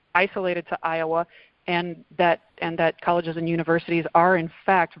not isolated to Iowa, and that colleges and universities are in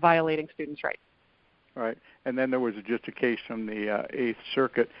fact violating students' rights. Right. And then there was just a case from the Eighth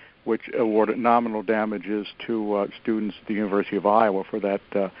Circuit which awarded nominal damages to students at the University of Iowa for that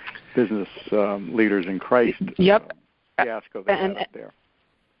business leaders in Christ fiasco they had up there.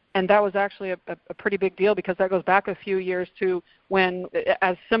 And that was actually a pretty big deal, because that goes back a few years to when,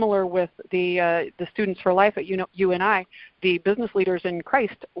 as similar with the Students for Life at UNI, the business leaders in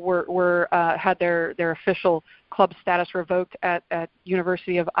Christ were had their official club status revoked at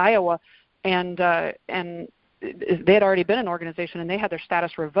University of Iowa, and they had already been an organization and they had their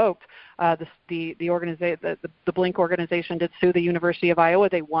status revoked. The Blink organization did sue the University of Iowa.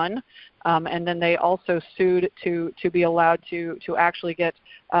 They won, and then they also sued to be allowed to actually get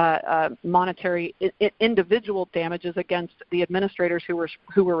monetary individual damages against the administrators who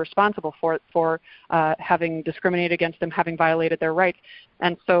were responsible for having discriminated against them, having violated their rights.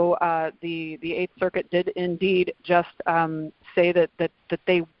 And so the Eighth Circuit did indeed just say that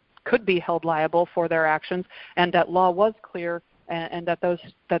they could be held liable for their actions, and that law was clear, and that those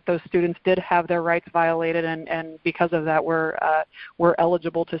students did have their rights violated, and because of that were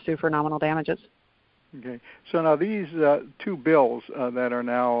eligible to sue for nominal damages. Okay. So now these two bills that are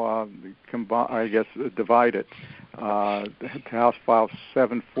now divided, House File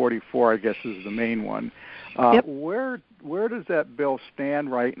 744, I guess, is the main one. Where does that bill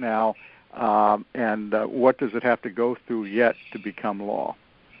stand right now, and what does it have to go through yet to become law?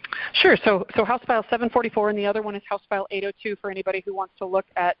 Sure. So House File 744, and the other one is House File 802 for anybody who wants to look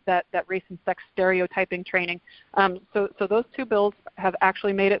at that race and sex stereotyping training. So those two bills have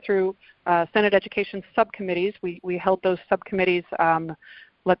actually made it through Senate Education subcommittees. We held those subcommittees,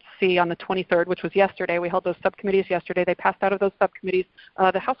 let's see, on the 23rd, which was yesterday. We held those subcommittees yesterday. They passed out of those subcommittees.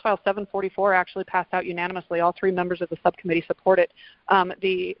 The House File 744 actually passed out unanimously. All three members of the subcommittee support it.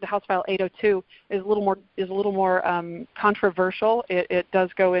 The House File 802 is a little more controversial. It does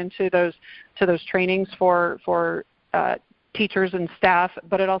go into those trainings for teachers and staff,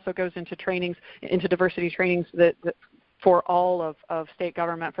 but it also goes into into diversity trainings that for all of state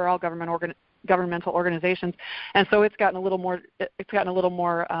government, for all governmental organizations, and so it's gotten a little more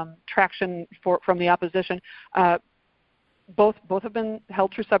traction from the opposition. Both have been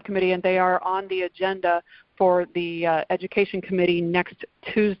held through subcommittee, and they are on the agenda for the Education Committee next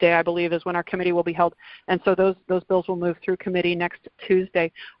Tuesday, I believe, is when our committee will be held. And so those bills will move through committee next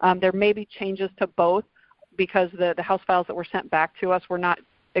Tuesday. There may be changes to both, because the House files that were sent back to us were not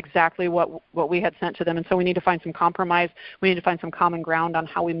exactly what we had sent to them, and so we need to find some compromise. We need to find some common ground on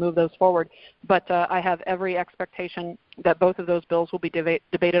how we move those forward. But I have every expectation that both of those bills will be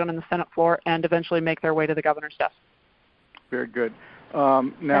debated on the Senate floor and eventually make their way to the governor's desk. Very good.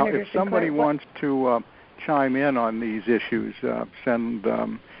 Now, if somebody wants to chime in on these issues, send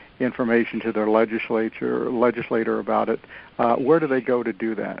information to their legislator about it, where do they go to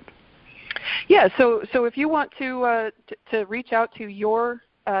do that? Yeah, so if you want to reach out to your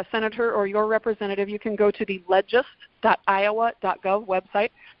senator or your representative, you can go to the legis.iowa.gov website.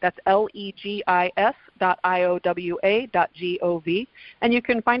 That's legis.iowa.gov, and you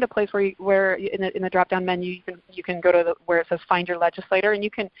can find a place where in the drop-down menu you can go to where it says Find Your Legislator, and you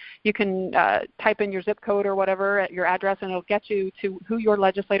can type in your zip code or whatever, your address, and it'll get you to who your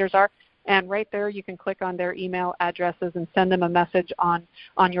legislators are. And right there, you can click on their email addresses and send them a message on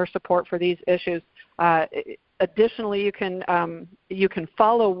your support for these issues. Additionally, you can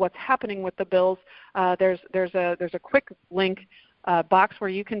follow what's happening with the bills. There's a quick link box where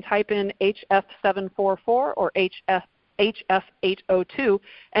you can type in HF744 or HF802,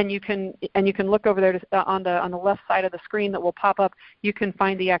 and you can look over there on the left side of the screen that will pop up. You can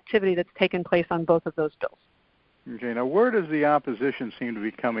find the activity that's taken place on both of those bills. Okay. Now, where does the opposition seem to be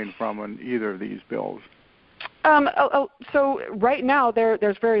coming from on either of these bills? So right now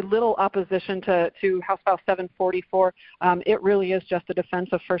there's very little opposition to House File 744. It really is just a defense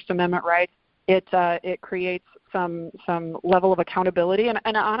of First Amendment rights. It creates some level of accountability, and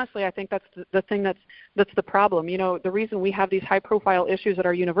honestly, I think that's the thing that's the problem. You know, the reason we have these high-profile issues at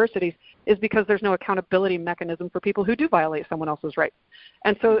our universities is because there's no accountability mechanism for people who do violate someone else's rights,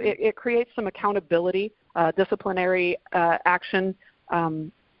 and so it creates some accountability, disciplinary action.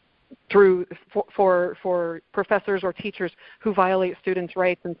 For professors or teachers who violate students'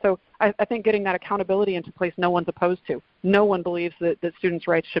 rights. And so I think getting that accountability into place, no one's opposed to. No one believes that students'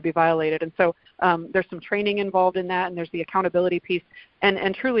 rights should be violated. And so there's some training involved in that, and there's the accountability piece.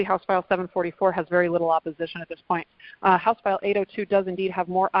 And truly, House File 744 has very little opposition at this point. House File 802 does indeed have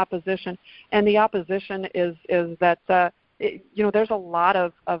more opposition, and the opposition is that there's a lot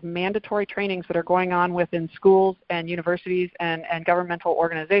of mandatory trainings that are going on within schools and universities and governmental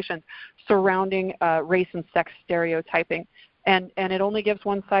organizations surrounding race and sex stereotyping. and it only gives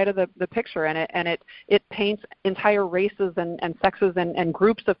one side of the picture, and it paints entire races and sexes and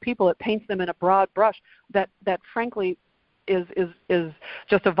groups of people. It paints them in a broad brush that frankly is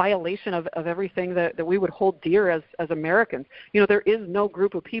just a violation of everything that we would hold dear as Americans. There is no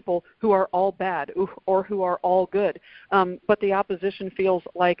group of people who are all bad or who are all good, but the opposition feels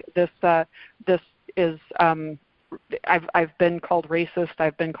like this is I've been called racist.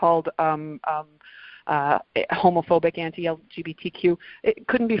 I've been called homophobic, anti-LGBTQ. It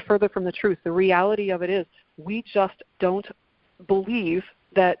couldn't be further from the truth. The reality of it is we just don't believe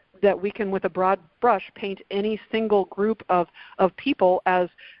that we can, with a broad brush, paint any single group of people as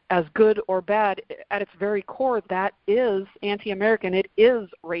good or bad. At its very core, that is anti-American. It is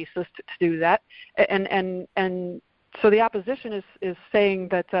racist to do that, and so the opposition is saying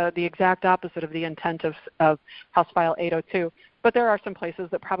that the exact opposite of the intent of House File 802. But there are some places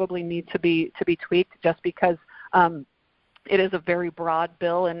that probably need to be tweaked, just because it is a very broad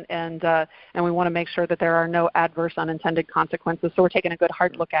bill, and we want to make sure that there are no adverse unintended consequences. So we're taking a good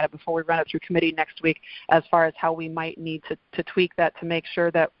hard look at it before we run it through committee next week, as far as how we might need to tweak that to make sure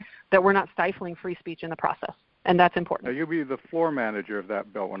that we're not stifling free speech in the process, and that's important. Now, you'll be the floor manager of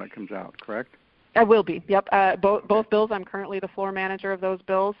that bill when it comes out, correct? I will be. Yep. Both bills. I'm currently the floor manager of those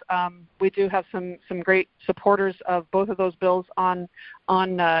bills. We do have some great supporters of both of those bills on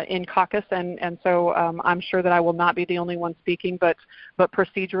in caucus, and so I'm sure that I will not be the only one speaking, but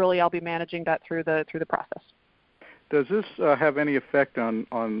procedurally I'll be managing that through the process. Does this have any effect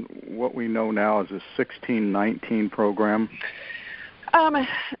on what we know now as a 1619 program?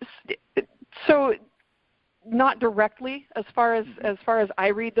 So. Not directly, as far as I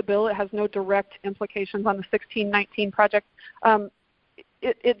read the bill, it has no direct implications on the 1619 project.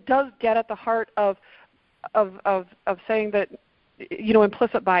 It does get at the heart of saying that,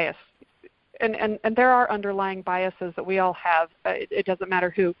 implicit bias, and there are underlying biases that we all have. It doesn't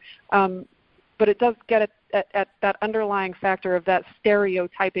matter who, but it does get at that underlying factor of that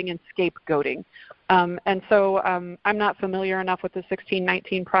stereotyping and scapegoating. And so I'm not familiar enough with the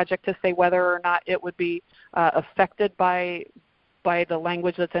 1619 project to say whether or not it would be affected by the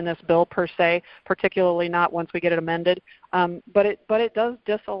language that's in this bill per se, particularly not once we get it amended. But it does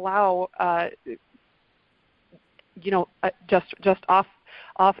disallow, just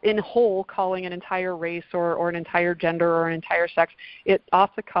off in whole calling an entire race or an entire gender or an entire sex. It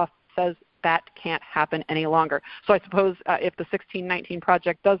off the cuff says that can't happen any longer. So I suppose if the 1619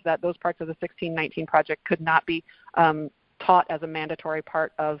 project does that, those parts of the 1619 project could not be taught as a mandatory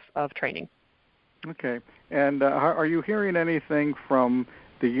part of training. Okay. And are you hearing anything from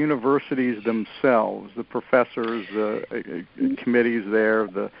the universities themselves, the professors, the committees there,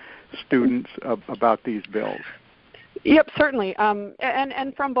 the students about these bills? Yep, certainly.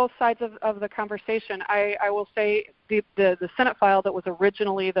 And from both sides of the conversation, I will say the Senate file that was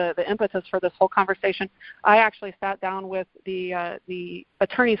originally the impetus for this whole conversation, I actually sat down with the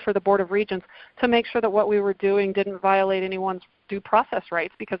attorneys for the Board of Regents to make sure that what we were doing didn't violate anyone's due process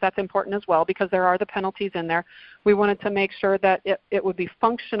rights, because that's important as well, because there are the penalties in there. We wanted to make sure that it would be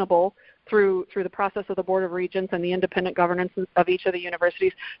functionable through the process of the Board of Regents and the independent governance of each of the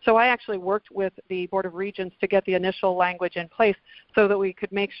universities. So I actually worked with the Board of Regents to get the initial language in place so that we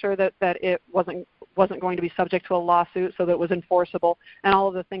could make sure that it wasn't going to be subject to a lawsuit, so that it was enforceable, and all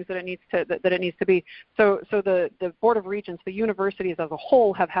of the things that it needs to be. So the Board of Regents, the universities as a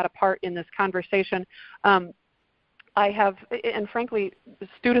whole, have had a part in this conversation. I have, and frankly,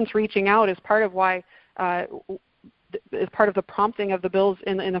 students reaching out is part of why. Is part of the prompting of the bills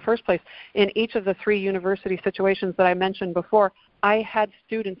in the first place. In each of the three university situations that I mentioned before, I had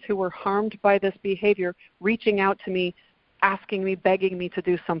students who were harmed by this behavior reaching out to me, asking me, begging me to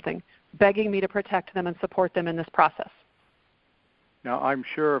do something, begging me to protect them and support them in this process. Now, I'm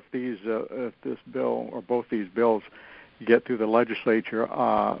sure if this bill or both these bills get through the legislature,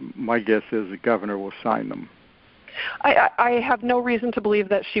 my guess is the governor will sign them. I have no reason to believe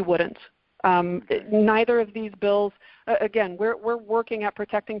that she wouldn't. Neither of these bills, again, we're working at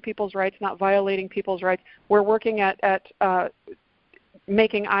protecting people's rights, not violating people's rights. We're working at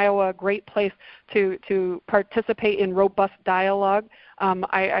making Iowa a great place to participate in robust dialogue.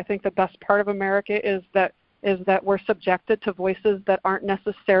 I think the best part of America is that we're subjected to voices that aren't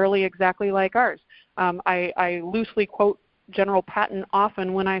necessarily exactly like ours. I loosely quote General Patton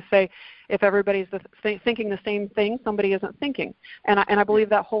often when I say, if everybody's thinking the same thing, somebody isn't thinking. And I believe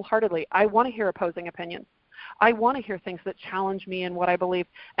that wholeheartedly. I want to hear opposing opinions. I want to hear things that challenge me in what I believe.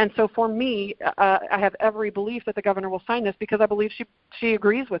 And so for me, I have every belief that the governor will sign this, because I believe she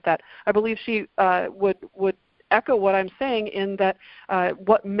agrees with that. I believe she would echo what I'm saying in that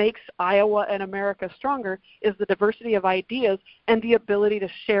what makes Iowa and America stronger is the diversity of ideas and the ability to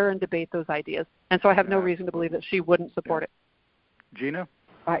share and debate those ideas. And so I have no reason to believe that she wouldn't support it. Gina?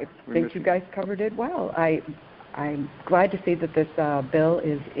 I think you guys covered it well. I'm glad to see that this bill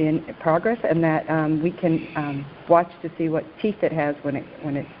is in progress and that we can watch to see what teeth it has when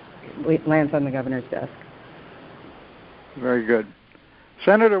it lands on the governor's desk. Very good.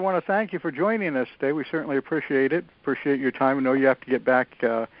 Senator, I want to thank you for joining us today. We certainly appreciate it. Appreciate your time. I know you have to get back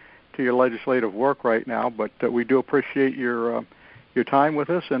to your legislative work right now, but we do appreciate your time with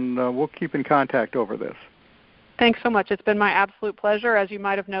us, and we'll keep in contact over this. Thanks so much. It's been my absolute pleasure. As you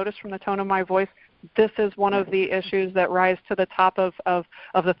might have noticed from the tone of my voice, this is one of the issues that rise to the top of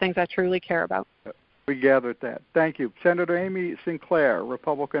the things I truly care about. We gathered that. Thank you. Senator Amy Sinclair,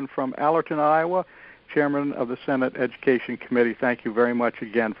 Republican from Allerton, Iowa, Chairman of the Senate Education Committee. Thank you very much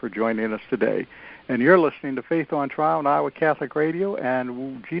again for joining us today. And you're listening to Faith on Trial on Iowa Catholic Radio,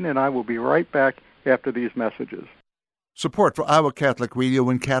 and Gina and I will be right back after these messages. Support for Iowa Catholic Radio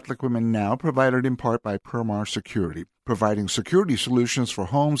and Catholic Women Now provided in part by Permar Security, providing security solutions for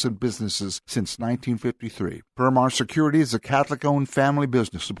homes and businesses since 1953. Permar Security is a Catholic-owned family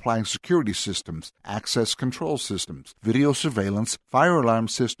business supplying security systems, access control systems, video surveillance, fire alarm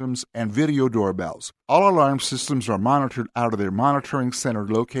systems, and video doorbells. All alarm systems are monitored out of their monitoring center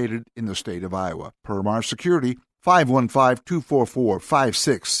located in the state of Iowa. Permar Security,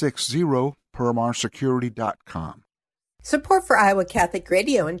 515-244-5660, permarsecurity.com. Support for Iowa Catholic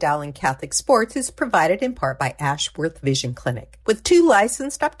Radio and Dowling Catholic Sports is provided in part by Ashworth Vision Clinic. With 2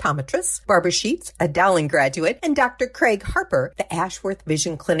 licensed optometrists, Barbara Sheets, a Dowling graduate, and Dr. Craig Harper, the Ashworth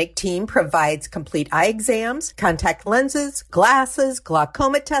Vision Clinic team provides complete eye exams, contact lenses, glasses,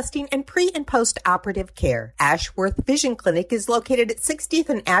 glaucoma testing, and pre- and post-operative care. Ashworth Vision Clinic is located at 60th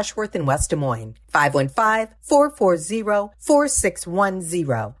and Ashworth in West Des Moines.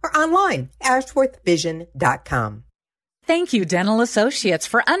 515-440-4610 or online, ashworthvision.com. Thank you, Dental Associates,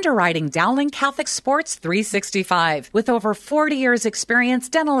 for underwriting Dowling Catholic Sports 365. With over 40 years' experience,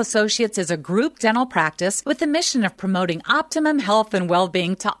 Dental Associates is a group dental practice with the mission of promoting optimum health and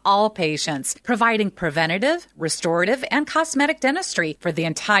well-being to all patients, providing preventative, restorative, and cosmetic dentistry for the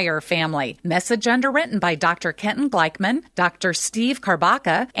entire family. Message underwritten by Dr. Kenton Gleichman, Dr. Steve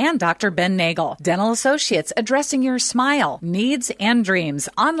Karbaka, and Dr. Ben Nagel. Dental Associates, addressing your smile, needs, and dreams.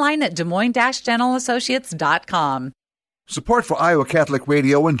 Online at DesMoines-DentalAssociates.com. Support for Iowa Catholic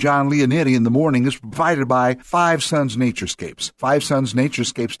Radio and John Leonetti in the Morning is provided by Five Sons Naturescapes. Five Sons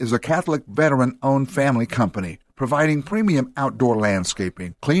Naturescapes is a Catholic veteran-owned family company providing premium outdoor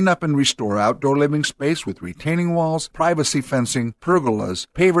landscaping, clean up and restore outdoor living space with retaining walls, privacy fencing, pergolas,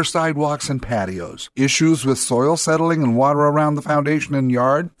 paver sidewalks, and patios. Issues with soil settling and water around the foundation and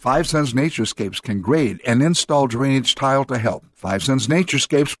yard? Five Sons Naturescapes can grade and install drainage tile to help. Five Sons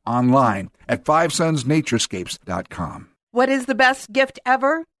Naturescapes online at fivesonsnaturescapes.com. What is the best gift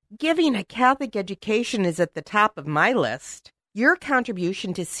ever? Giving a Catholic education is at the top of my list. Your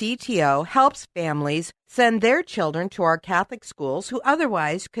contribution to CTO helps families send their children to our Catholic schools who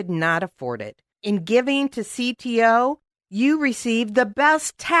otherwise could not afford it. In giving to CTO, you receive the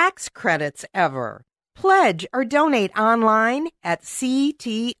best tax credits ever. Pledge or donate online at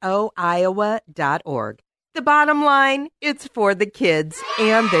ctoiowa.org. The bottom line, it's for the kids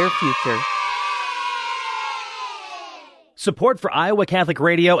and their future. Support for Iowa Catholic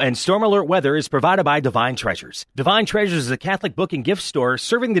Radio and Storm Alert Weather is provided by Divine Treasures. Divine Treasures is a Catholic book and gift store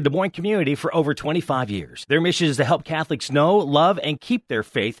serving the Des Moines community for over 25 years. Their mission is to help Catholics know, love, and keep their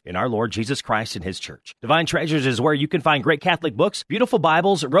faith in our Lord Jesus Christ and His Church. Divine Treasures is where you can find great Catholic books, beautiful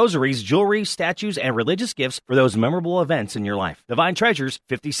Bibles, rosaries, jewelry, statues, and religious gifts for those memorable events in your life. Divine Treasures,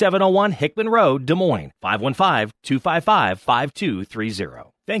 5701 Hickman Road, Des Moines,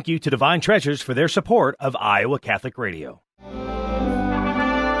 515-255-5230. Thank you to Divine Treasures for their support of Iowa Catholic Radio.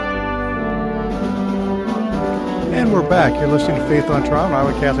 And we're back. You're listening to Faith on Trial on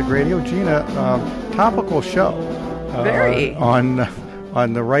Iowa Catholic Radio. Gina, topical show Very.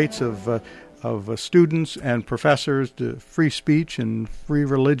 on the rights of students and professors to free speech and free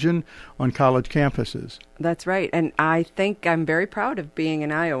religion on college campuses. That's right. And I think I'm very proud of being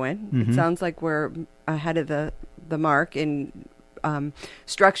an Iowan. Mm-hmm. It sounds like we're ahead of the mark in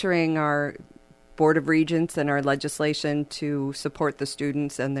structuring our Board of Regents and our legislation to support the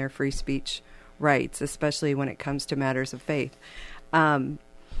students and their free speech rights, especially when it comes to matters of faith. And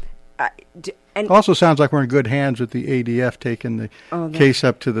also sounds like we're in good hands with the ADF taking the case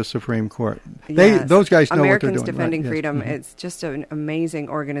up to the Supreme Court. Yes. Those guys know Americans what they're doing. Defending right? Freedom. Yes. Mm-hmm. It's just an amazing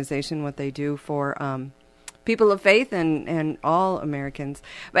organization, what they do for people of faith and all Americans.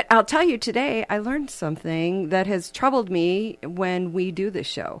 But I'll tell you, today I learned something that has troubled me when we do this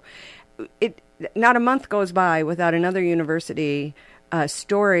show. Not a month goes by without another university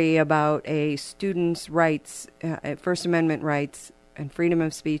story about a student's rights, First Amendment rights and freedom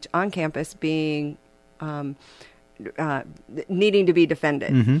of speech on campus being needing to be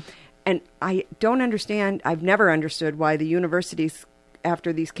defended. Mm-hmm. And I don't understand, I've never understood why the universities,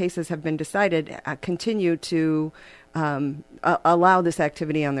 after these cases have been decided, continue to allow this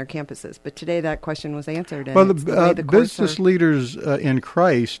activity on their campuses. But today that question was answered. And well, the business leaders in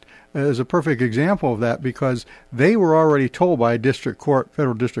Christ is a perfect example of that, because they were already told by a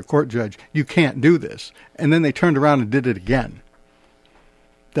federal district court judge, you can't do this. And then they turned around and did it again.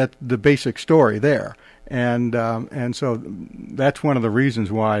 That's the basic story there. And so that's one of the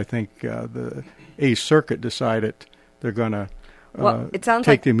reasons why I think the Eighth Circuit decided they're going to it sounds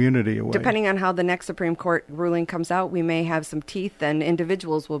take like the immunity away. Depending on how the next Supreme Court ruling comes out, we may have some teeth, and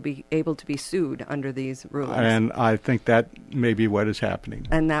individuals will be able to be sued under these rulings. And I think that may be what is happening.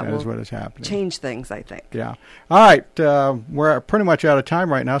 And that is will what is happening. Change things, I think. Yeah. All right. We're pretty much out of time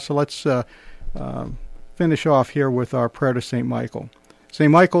right now, so let's finish off here with our prayer to St. Michael.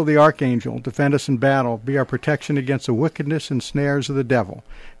 St. Michael the Archangel, defend us in battle, be our protection against the wickedness and snares of the devil.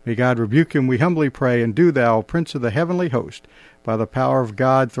 May God rebuke him, we humbly pray, and do thou, Prince of the heavenly host, by the power of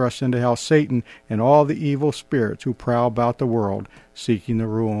God, thrust into hell Satan and all the evil spirits who prowl about the world, seeking the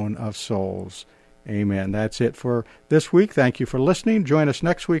ruin of souls. Amen. That's it for this week. Thank you for listening. Join us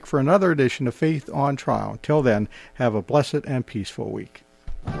next week for another edition of Faith on Trial. Until then, have a blessed and peaceful week.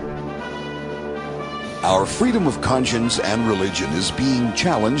 Our freedom of conscience and religion is being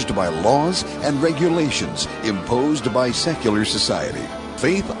challenged by laws and regulations imposed by secular society.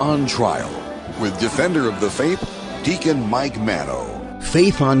 Faith on Trial, with Defender of the Faith, Deacon Mike Mano.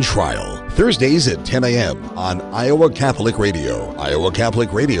 Faith on Trial, Thursdays at 10 a.m. on Iowa Catholic Radio,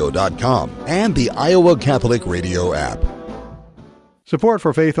 iowacatholicradio.com, and the Iowa Catholic Radio app. Support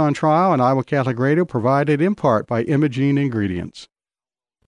for Faith on Trial and Iowa Catholic Radio provided in part by Imogene Ingredients.